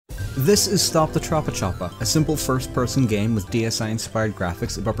This is Stop the Tropi-Choppa, a simple first-person game with DSi-inspired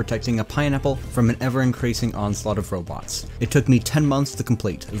graphics about protecting a pineapple from an ever-increasing onslaught of robots. It took me 10 months to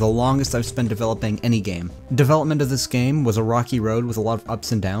complete, the longest I've spent developing any game. Development of this game was a rocky road with a lot of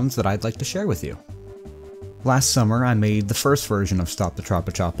ups and downs that I'd like to share with you. Last summer, I made the first version of Stop the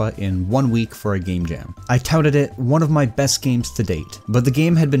Tropi-Choppa in 1 week for a game jam. I touted it one of my best games to date, but the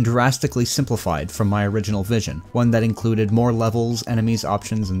game had been drastically simplified from my original vision, one that included more levels, enemies,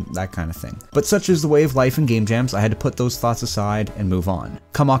 options, and that kind of thing. But such is the way of life in game jams, I had to put those thoughts aside and move on.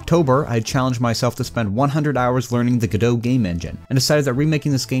 Come October, I had challenged myself to spend 100 hours learning the Godot game engine, and decided that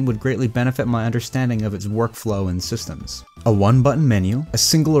remaking this game would greatly benefit my understanding of its workflow and systems. A one-button menu, a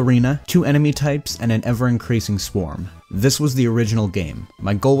single arena, 2 enemy types, and an ever-increasing swarm. This was the original game.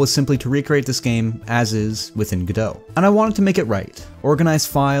 My goal was simply to recreate this game as is within Godot. And I wanted to make it right. Organized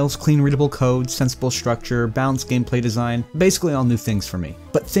files, clean readable code, sensible structure, balanced gameplay design, basically all new things for me.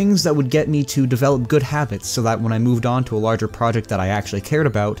 But things that would get me to develop good habits so that when I moved on to a larger project that I actually cared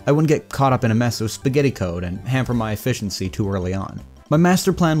about, I wouldn't get caught up in a mess of spaghetti code and hamper my efficiency too early on. My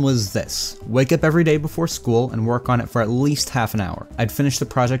master plan was this: wake up every day before school and work on it for at least half an hour. I'd finish the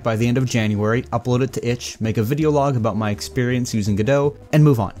project by the end of January, upload it to itch, make a video log about my experience using Godot, and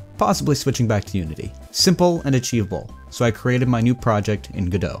move on, possibly switching back to Unity. Simple and achievable, so I created my new project in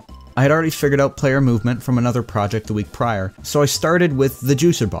Godot. I had already figured out player movement from another project the week prior, so I started with the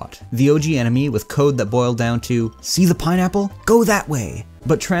Juicer Bot, the OG enemy with code that boiled down to, "See the pineapple? Go that way!"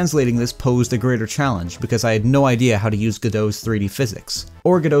 But translating this posed a greater challenge because I had no idea how to use Godot's 3D physics,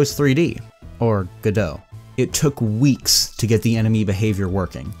 or Godot's 3D, or Godot. It took weeks to get the enemy behavior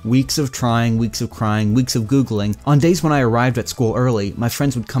working. Weeks of trying, weeks of crying, weeks of Googling. On days when I arrived at school early, my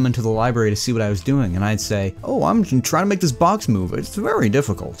friends would come into the library to see what I was doing, and I'd say, "Oh, I'm trying to make this box move, it's very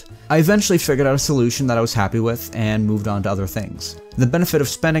difficult." I eventually figured out a solution that I was happy with, and moved on to other things. The benefit of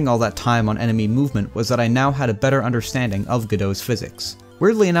spending all that time on enemy movement was that I now had a better understanding of Godot's physics.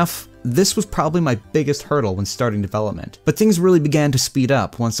 Weirdly enough, this was probably my biggest hurdle when starting development, but things really began to speed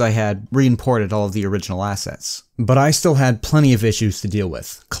up once I had re-imported all of the original assets. But I still had plenty of issues to deal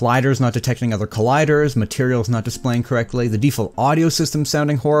with. Colliders not detecting other colliders, materials not displaying correctly, the default audio system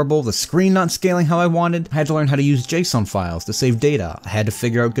sounding horrible, the screen not scaling how I wanted. I had to learn how to use JSON files to save data. I had to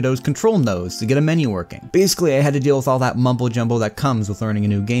figure out Godot's control nodes to get a menu working. Basically, I had to deal with all that mumbo jumbo that comes with learning a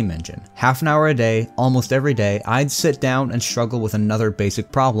new game engine. Half an hour a day, almost every day, I'd sit down and struggle with another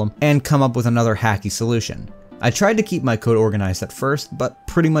basic problem and come up with another hacky solution. I tried to keep my code organized at first, but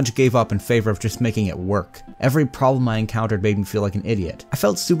pretty much gave up in favor of just making it work. Every problem I encountered made me feel like an idiot. I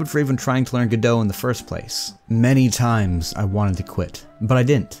felt stupid for even trying to learn Godot in the first place. Many times I wanted to quit, but I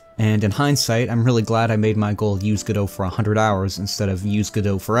didn't. And in hindsight, I'm really glad I made my goal use Godot for 100 hours instead of use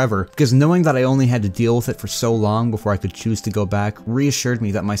Godot forever, because knowing that I only had to deal with it for so long before I could choose to go back reassured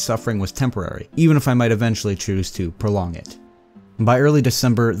me that my suffering was temporary, even if I might eventually choose to prolong it. By early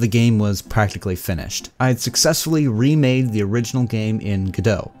December, the game was practically finished. I had successfully remade the original game in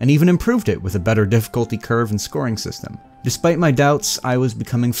Godot, and even improved it with a better difficulty curve and scoring system. Despite my doubts, I was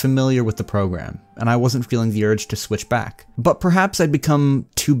becoming familiar with the program, and I wasn't feeling the urge to switch back. But perhaps I'd become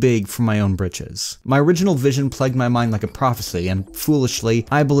too big for my own britches. My original vision plagued my mind like a prophecy, and foolishly,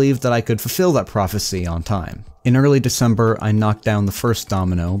 I believed that I could fulfill that prophecy on time. In early December, I knocked down the first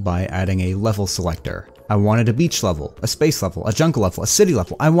domino by adding a level selector. I wanted a beach level, a space level, a jungle level, a city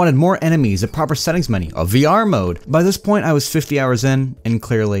level. I wanted more enemies, a proper settings menu, a VR mode. By this point, I was 50 hours in, and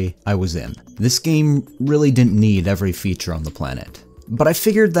clearly, I was in. This game really didn't need every feature on the planet. But I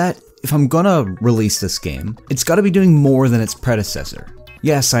figured that if I'm gonna release this game, it's gotta be doing more than its predecessor.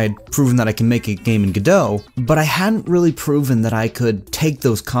 Yes, I had proven that I can make a game in Godot, but I hadn't really proven that I could take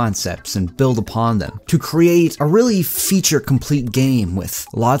those concepts and build upon them to create a really feature-complete game with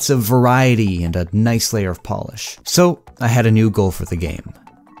lots of variety and a nice layer of polish. So I had a new goal for the game.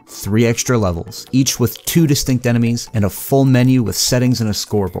 3 extra levels, each with 2 distinct enemies and a full menu with settings and a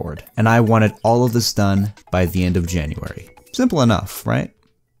scoreboard. And I wanted all of this done by the end of January. Simple enough, right?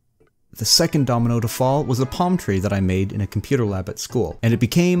 The second domino to fall was a palm tree that I made in a computer lab at school, and it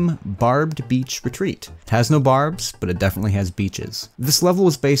became Barbed Beach Retreat. It has no barbs, but it definitely has beaches. This level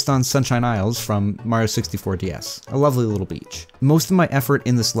was based on Sunshine Isles from Mario 64 DS, a lovely little beach. Most of my effort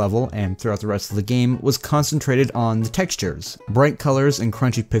in this level, and throughout the rest of the game, was concentrated on the textures. Bright colors and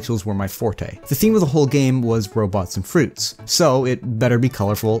crunchy pixels were my forte. The theme of the whole game was robots and fruits, so it better be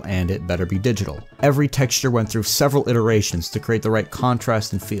colorful and it better be digital. Every texture went through several iterations to create the right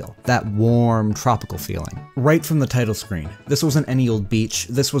contrast and feel. That warm, tropical feeling. Right from the title screen, this wasn't any old beach,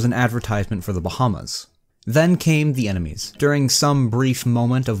 this was an advertisement for the Bahamas. Then came the enemies. During some brief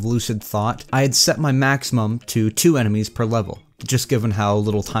moment of lucid thought, I had set my maximum to 2 enemies per level. just given how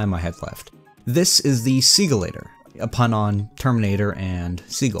little time I had left. This is the Seagulator, a pun on Terminator and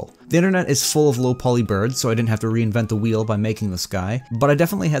Seagull. The internet is full of low poly birds, so I didn't have to reinvent the wheel by making this guy, but I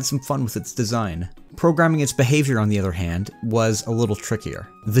definitely had some fun with its design. Programming its behavior, on the other hand, was a little trickier.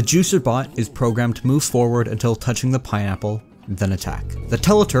 The Juicer bot is programmed to move forward until touching the pineapple, then attack. The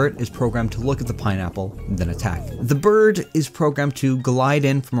Teleturret is programmed to look at the pineapple, then attack. The bird is programmed to glide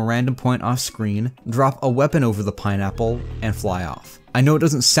in from a random point off screen, drop a weapon over the pineapple, and fly off. I know it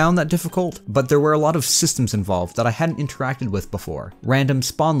doesn't sound that difficult, but there were a lot of systems involved that I hadn't interacted with before. Random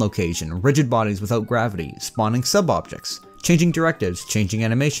spawn location, rigid bodies without gravity, spawning sub-objects, changing directives, changing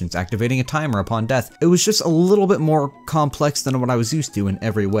animations, activating a timer upon death. It was just a little bit more complex than what I was used to in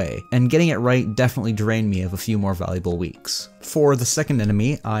every way, and getting it right definitely drained me of a few more valuable weeks. For the second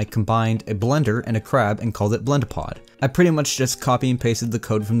enemy, I combined a blender and a crab and called it Blendapod. I pretty much just copy and pasted the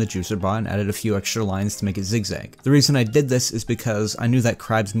code from the Juicer bot and added a few extra lines to make it zigzag. The reason I did this is because I knew that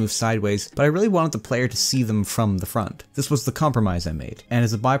crabs move sideways, but I really wanted the player to see them from the front. This was the compromise I made, and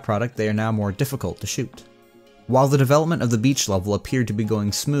as a byproduct, they are now more difficult to shoot. While the development of the beach level appeared to be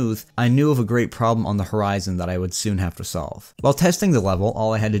going smooth, I knew of a great problem on the horizon that I would soon have to solve. While testing the level,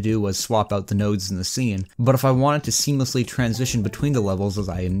 all I had to do was swap out the nodes in the scene, but if I wanted to seamlessly transition between the levels as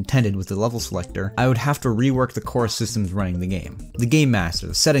I intended with the level selector, I would have to rework the core systems running the game. The game master,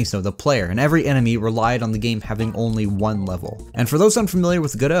 the settings node, the player, and every enemy relied on the game having only one level. And for those unfamiliar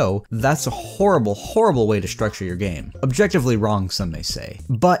with Godot, that's a horrible, horrible way to structure your game. Objectively wrong, some may say.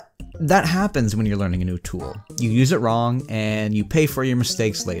 But that happens when you're learning a new tool. You use it wrong, and you pay for your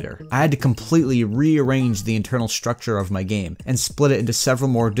mistakes later. I had to completely rearrange the internal structure of my game, and split it into several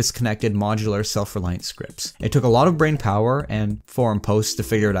more disconnected, modular, self-reliant scripts. It took a lot of brain power and forum posts to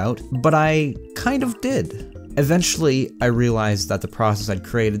figure it out, but I kind of did. Eventually, I realized that the process I'd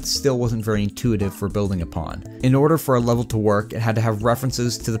created still wasn't very intuitive for building upon. In order for a level to work, it had to have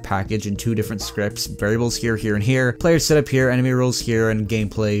references to the package in 2 different scripts, variables here, here, and here, player setup here, enemy rules here, and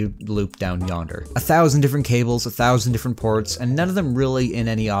gameplay loop down yonder. 1,000 different cables, 1,000 different ports, and none of them really in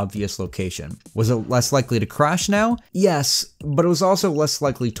any obvious location. Was it less likely to crash now? Yes, but it was also less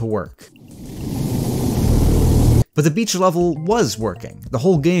likely to work. But the beach level was working. The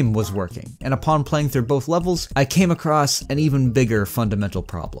whole game was working, and upon playing through both levels, I came across an even bigger fundamental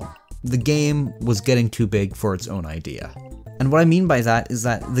problem. The game was getting too big for its own idea. And what I mean by that is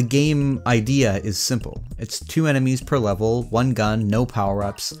that the game idea is simple. It's 2 enemies per level, 1 gun, no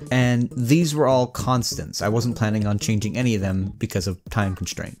power-ups, and these were all constants. I wasn't planning on changing any of them because of time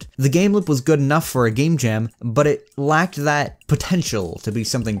constraint. The game loop was good enough for a game jam, but it lacked that potential to be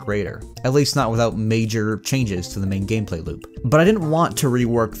something greater, at least not without major changes to the main gameplay loop. But I didn't want to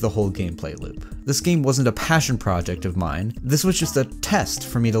rework the whole gameplay loop. This game wasn't a passion project of mine, this was just a test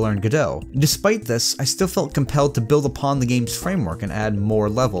for me to learn Godot. Despite this, I still felt compelled to build upon the game's framework and add more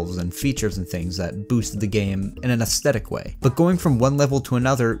levels and features and things that boosted the game in an aesthetic way. But going from one level to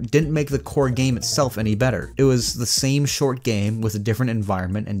another didn't make the core game itself any better. It was the same short game with a different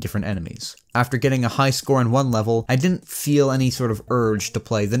environment and different enemies. After getting a high score in one level, I didn't feel any sort of urge to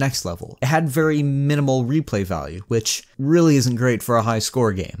play the next level. It had very minimal replay value, which really isn't great for a high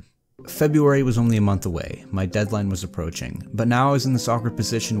score game. February was only a month away, my deadline was approaching, but now I was in this awkward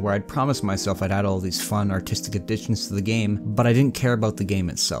position where I'd promised myself I'd add all these fun artistic additions to the game, but I didn't care about the game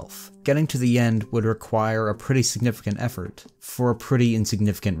itself. Getting to the end would require a pretty significant effort for a pretty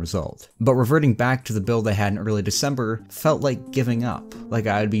insignificant result. But reverting back to the build I had in early December felt like giving up, like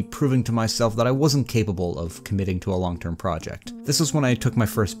I'd be proving to myself that I wasn't capable of committing to a long-term project. This was when I took my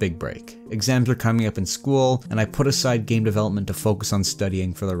first big break. Exams were coming up in school, and I put aside game development to focus on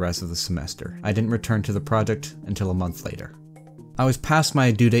studying for the rest of the semester. I didn't return to the project until a month later. I was past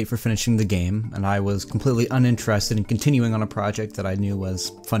my due date for finishing the game, and I was completely uninterested in continuing on a project that I knew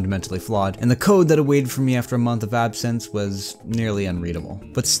was fundamentally flawed, and the code that awaited for me after a month of absence was nearly unreadable.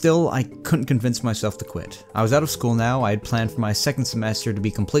 But still, I couldn't convince myself to quit. I was out of school now, I had planned for my second semester to be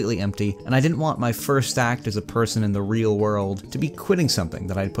completely empty, and I didn't want my first act as a person in the real world to be quitting something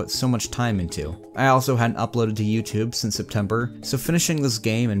that I'd put so much time into. I also hadn't uploaded to YouTube since September, so finishing this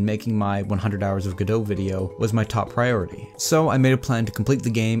game and making my 100 hours of Godot video was my top priority. So I made a plan to complete the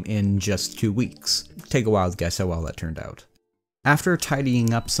game in just 2 weeks. Take a wild guess how well that turned out. After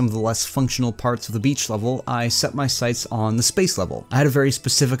tidying up some of the less functional parts of the beach level, I set my sights on the space level. I had a very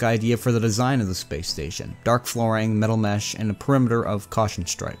specific idea for the design of the space station. Dark flooring, metal mesh, and a perimeter of caution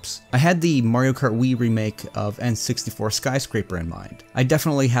stripes. I had the Mario Kart Wii remake of N64 Skyscraper in mind. I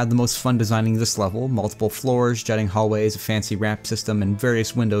definitely had the most fun designing this level, multiple floors, jutting hallways, a fancy ramp system, and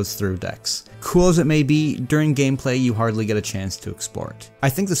various windows through decks. Cool as it may be, during gameplay you hardly get a chance to explore it. I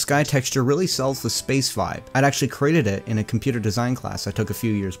think the sky texture really sells the space vibe. I'd actually created it in a computer design design class I took a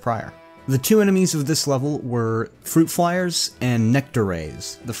few years prior. The two enemies of this level were fruit flyers and nectar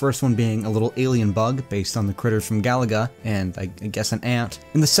rays, the first one being a little alien bug based on the critters from Galaga, and I guess an ant,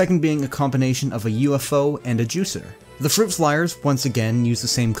 and the second being a combination of a UFO and a juicer. The fruit flyers, once again, use the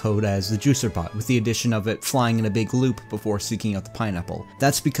same code as the juicer bot, with the addition of it flying in a big loop before seeking out the pineapple.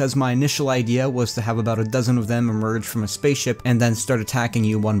 That's because my initial idea was to have about a dozen of them emerge from a spaceship and then start attacking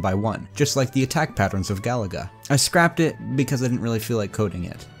you one by one, just like the attack patterns of Galaga. I scrapped it because I didn't really feel like coding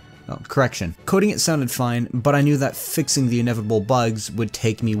it. Oh, correction. Coding it sounded fine, but I knew that fixing the inevitable bugs would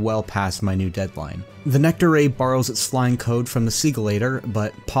take me well past my new deadline. The Nectar Ray borrows its flying code from the Seagulator,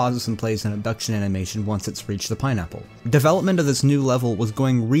 but pauses and plays an abduction animation once it's reached the pineapple. Development of this new level was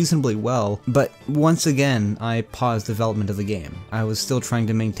going reasonably well, but once again, I paused development of the game. I was still trying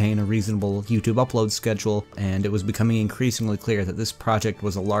to maintain a reasonable YouTube upload schedule, and it was becoming increasingly clear that this project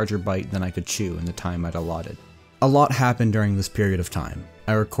was a larger bite than I could chew in the time I'd allotted. A lot happened during this period of time.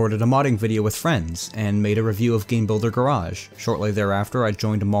 I recorded a modding video with friends, and made a review of Game Builder Garage. Shortly thereafter, I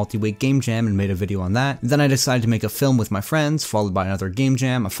joined a multi-week game jam and made a video on that. Then I decided to make a film with my friends, followed by another game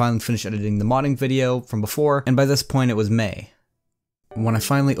jam. I finally finished editing the modding video from before, and by this point it was May. When I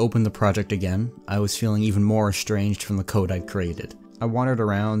finally opened the project again, I was feeling even more estranged from the code I'd created. I wandered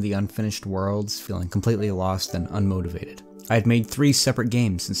around the unfinished worlds, feeling completely lost and unmotivated. I had made 3 separate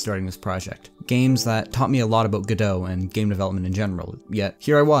games since starting this project. Games that taught me a lot about Godot and game development in general, yet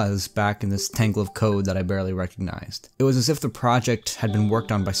here I was, back in this tangle of code that I barely recognized. It was as if the project had been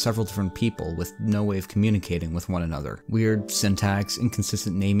worked on by several different people with no way of communicating with one another. Weird syntax,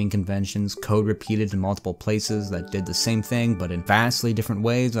 inconsistent naming conventions, code repeated in multiple places that did the same thing but in vastly different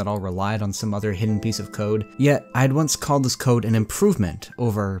ways that all relied on some other hidden piece of code. Yet, I had once called this code an improvement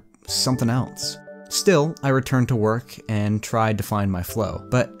over something else. Still, I returned to work and tried to find my flow,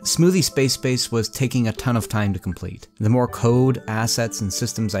 but Smoothie Space Base was taking a ton of time to complete. The more code, assets, and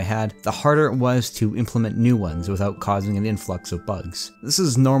systems I had, the harder it was to implement new ones without causing an influx of bugs. This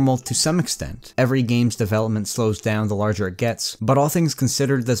is normal to some extent. Every game's development slows down the larger it gets, but all things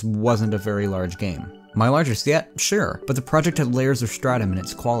considered, this wasn't a very large game. My largest yet? Sure, but the project had layers of stratum in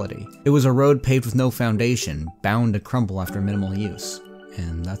its quality. It was a road paved with no foundation, bound to crumble after minimal use.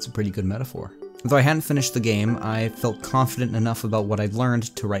 And that's a pretty good metaphor. Though I hadn't finished the game, I felt confident enough about what I'd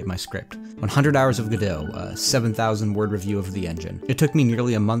learned to write my script. 100 hours of Godot, a 7,000 word review of the engine. It took me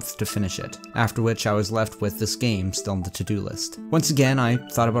nearly a month to finish it, after which I was left with this game still on the to-do list. Once again, I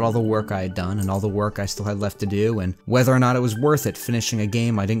thought about all the work I had done and all the work I still had left to do, and whether or not it was worth it finishing a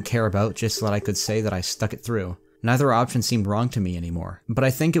game I didn't care about just so that I could say that I stuck it through. Neither option seemed wrong to me anymore, but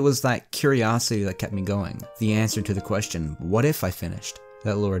I think it was that curiosity that kept me going, the answer to the question, what if I finished?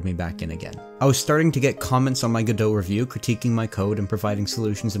 That lured me back in again. I was starting to get comments on my Godot review critiquing my code and providing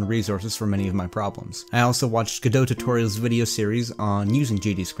solutions and resources for many of my problems. I also watched Godot Tutorials video series on using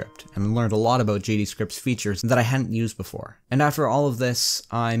GDScript, and learned a lot about GDScript's features that I hadn't used before. And after all of this,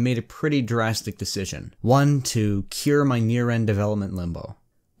 I made a pretty drastic decision. One, to cure my near-end development limbo.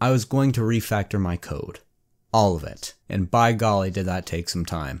 I was going to refactor my code. All of it. And by golly did that take some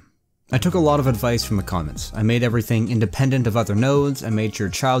time. I took a lot of advice from the comments. I made everything independent of other nodes, I made sure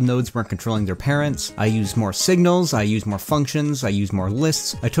child nodes weren't controlling their parents, I used more signals, I used more functions, I used more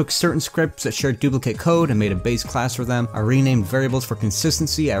lists, I took certain scripts that shared duplicate code and made a base class for them, I renamed variables for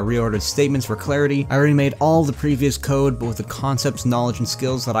consistency, I reordered statements for clarity, I remade all the previous code but with the concepts, knowledge, and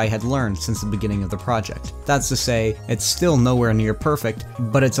skills that I had learned since the beginning of the project. That's to say, it's still nowhere near perfect,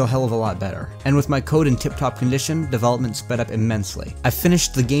 but it's a hell of a lot better. And with my code in tip-top condition, development sped up immensely. I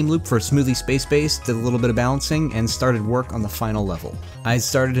finished the game loop for Smoothie Space Base, did a little bit of balancing, and started work on the final level. I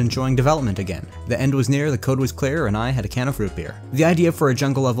started enjoying development again. The end was near, the code was clear, and I had a can of root beer. The idea for a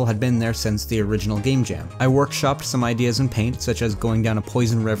jungle level had been there since the original game jam. I workshopped some ideas in Paint, such as going down a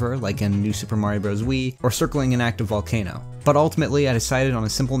poison river like in New Super Mario Bros. Wii, or circling an active volcano. But ultimately, I decided on a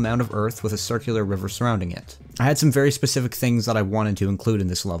simple mound of earth with a circular river surrounding it. I had some very specific things that I wanted to include in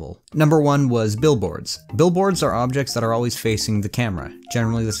this level. Number 1 was billboards. Billboards are objects that are always facing the camera.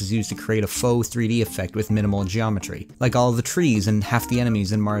 Generally, this is used to create a faux 3D effect with minimal geometry, like all of the trees and half the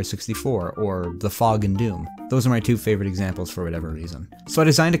enemies in Mario 64, or the fog in Doom. Those are my 2 favorite examples for whatever reason. So I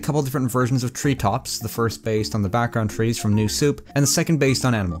designed a couple different versions of treetops, the first based on the background trees from New Soup, and the second based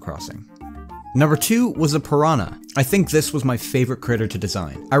on Animal Crossing. Number 2 was a piranha. I think this was my favorite critter to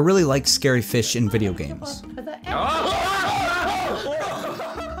design. I really like scary fish in video games.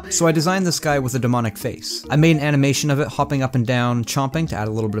 So I designed this guy with a demonic face. I made an animation of it hopping up and down, chomping to add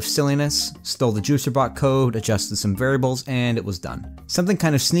a little bit of silliness, stole the JuicerBot code, adjusted some variables, and it was done. Something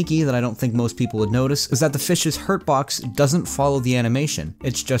kind of sneaky that I don't think most people would notice is that the fish's hurtbox doesn't follow the animation,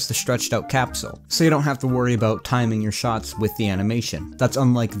 it's just a stretched out capsule. So you don't have to worry about timing your shots with the animation. That's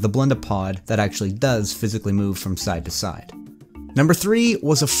unlike the Blendapod that actually does physically move from side to side. Number 3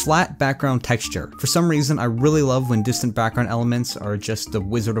 was a flat background texture. For some reason, I really love when distant background elements are just a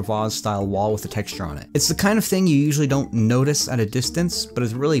Wizard of Oz style wall with a texture on it. It's the kind of thing you usually don't notice at a distance, but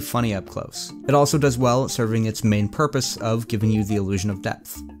is really funny up close. It also does well at serving its main purpose of giving you the illusion of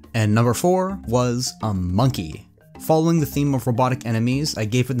depth. And number 4 was a monkey. Following the theme of robotic enemies, I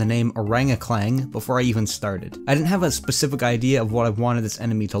gave it the name Orangaclang before I even started. I didn't have a specific idea of what I wanted this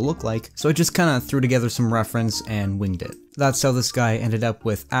enemy to look like, so I just kinda threw together some reference and winged it. That's how this guy ended up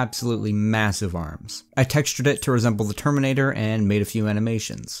with absolutely massive arms. I textured it to resemble the Terminator and made a few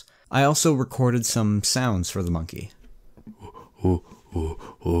animations. I also recorded some sounds for the monkey.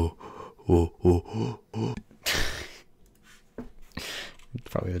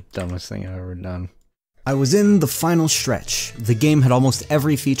 Probably the dumbest thing I've ever done. I was in the final stretch. The game had almost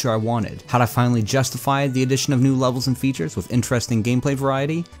every feature I wanted. Had I finally justified the addition of new levels and features with interesting gameplay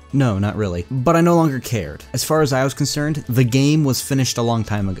variety? No, not really. But I no longer cared. As far as I was concerned, the game was finished a long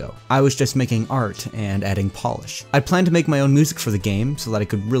time ago. I was just making art and adding polish. I planned to make my own music for the game so that I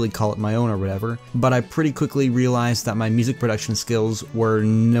could really call it my own or whatever, but I pretty quickly realized that my music production skills were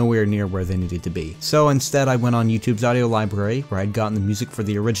nowhere near where they needed to be. So instead I went on YouTube's audio library, where I'd gotten the music for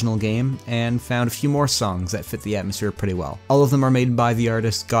the original game, and found a few more songs that fit the atmosphere pretty well. All of them are made by the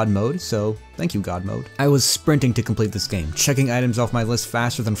artist Godmode, so thank you Godmode. I was sprinting to complete this game, checking items off my list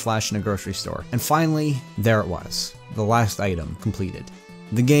faster than Flash in a grocery store. And finally, there it was. The last item completed.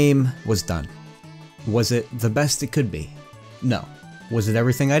 The game was done. Was it the best it could be? No. Was it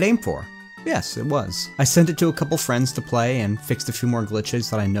everything I'd aimed for? Yes, it was. I sent it to a couple friends to play and fixed a few more glitches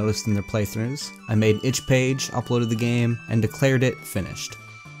that I noticed in their playthroughs. I made itch page, uploaded the game, and declared it finished.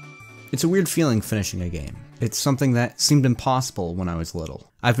 It's a weird feeling finishing a game. It's something that seemed impossible when I was little.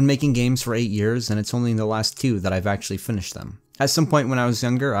 I've been making games for 8 years, and it's only in the last 2 that I've actually finished them. At some point when I was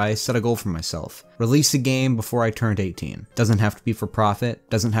younger, I set a goal for myself. Release a game before I turned 18. Doesn't have to be for profit,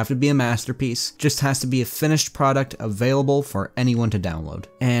 doesn't have to be a masterpiece, just has to be a finished product available for anyone to download.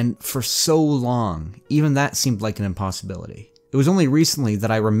 And for so long, even that seemed like an impossibility. It was only recently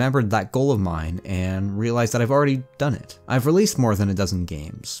that I remembered that goal of mine and realized that I've already done it. I've released more than a dozen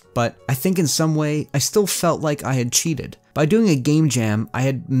games, but I think in some way, I still felt like I had cheated. By doing a game jam, I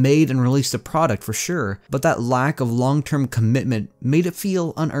had made and released a product for sure, but that lack of long-term commitment made it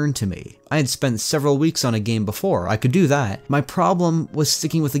feel unearned to me. I had spent several weeks on a game before, I could do that. My problem was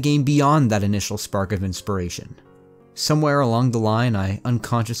sticking with the game beyond that initial spark of inspiration. Somewhere along the line, I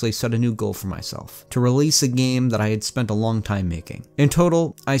unconsciously set a new goal for myself, to release a game that I had spent a long time making. In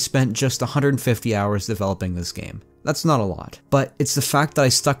total, I spent just 150 hours developing this game. That's not a lot, but it's the fact that I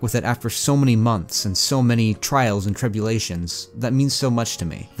stuck with it after so many months and so many trials and tribulations that means so much to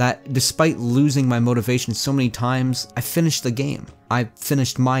me. That despite losing my motivation so many times, I finished the game. I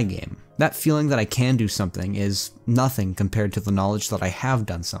finished my game. That feeling that I can do something is nothing compared to the knowledge that I have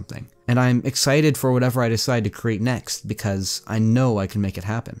done something. And I'm excited for whatever I decide to create next because I know I can make it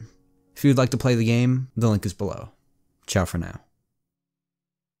happen. If you'd like to play the game, the link is below. Ciao for now.